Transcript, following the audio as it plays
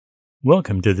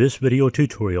Welcome to this video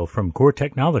tutorial from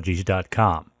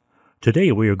coretechnologies.com.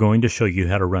 Today we are going to show you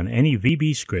how to run any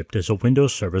VBScript as a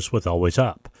Windows service with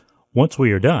AlwaysUp. Once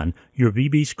we are done, your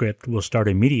VBScript will start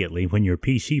immediately when your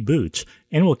PC boots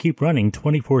and will keep running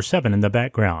 24/7 in the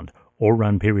background, or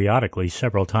run periodically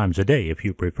several times a day if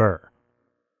you prefer.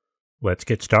 Let's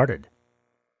get started.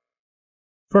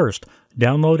 First,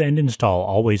 download and install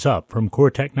AlwaysUp from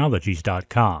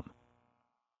coretechnologies.com.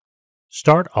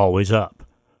 Start AlwaysUp.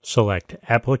 Select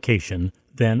Application,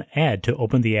 then Add to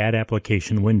open the Add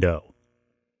Application window.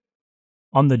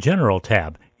 On the General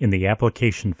tab, in the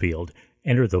Application field,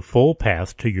 enter the full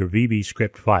path to your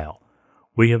VBScript file.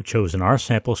 We have chosen our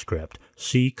sample script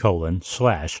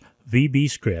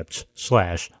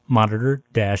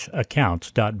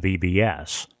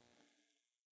c:/vbscripts/monitor-accounts.vbs.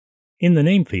 In the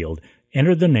Name field,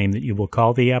 enter the name that you will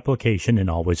call the application in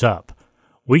AlwaysUp.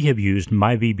 We have used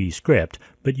My VBScript,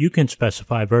 but you can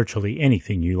specify virtually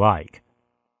anything you like.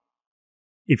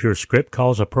 If your script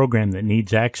calls a program that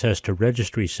needs access to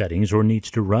registry settings or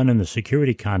needs to run in the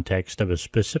security context of a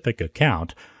specific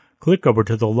account, click over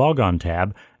to the Logon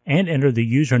tab and enter the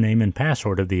username and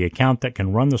password of the account that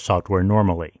can run the software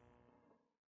normally.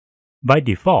 By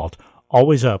default,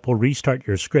 AlwaysUp will restart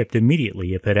your script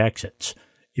immediately if it exits.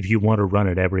 If you want to run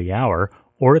it every hour,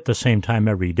 or at the same time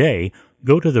every day,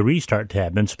 go to the Restart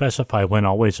tab and specify when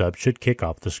AlwaysUp should kick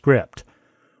off the script.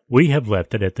 We have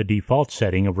left it at the default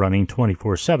setting of running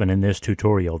 24/7 in this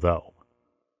tutorial, though.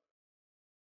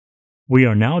 We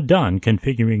are now done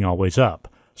configuring AlwaysUp,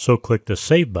 so click the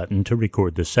Save button to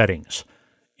record the settings.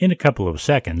 In a couple of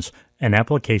seconds, an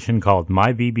application called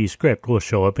My VBScript will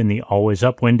show up in the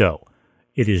AlwaysUp window.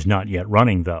 It is not yet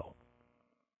running, though.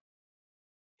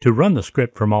 To run the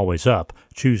script from AlwaysUp,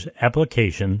 choose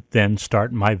Application, then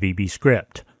Start My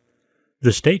VBScript.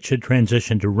 The state should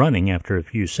transition to running after a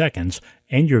few seconds,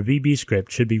 and your VBScript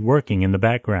should be working in the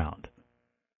background.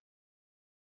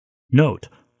 Note,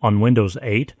 on Windows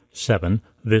 8, 7,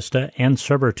 Vista, and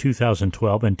Server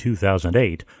 2012 and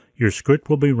 2008, your script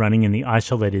will be running in the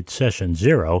isolated Session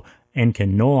 0 and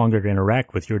can no longer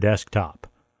interact with your desktop.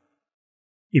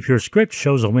 If your script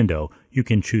shows a window, you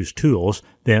can choose Tools,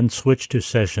 then switch to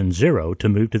Session 0 to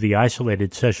move to the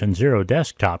isolated Session 0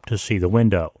 desktop to see the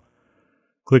window.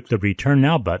 Click the Return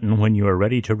Now button when you are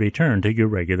ready to return to your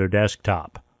regular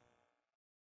desktop.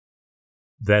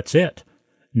 That's it.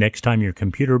 Next time your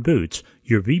computer boots,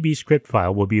 your VBScript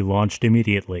file will be launched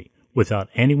immediately, without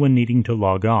anyone needing to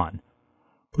log on.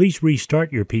 Please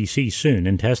restart your PC soon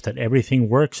and test that everything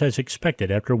works as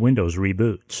expected after Windows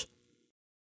reboots.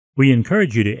 We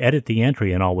encourage you to edit the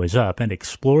entry in AlwaysUp and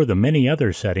explore the many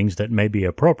other settings that may be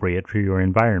appropriate for your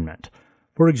environment.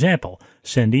 For example,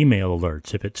 send email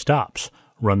alerts if it stops,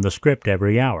 run the script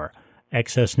every hour,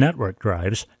 access network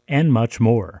drives, and much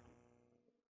more.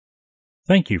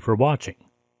 Thank you for watching.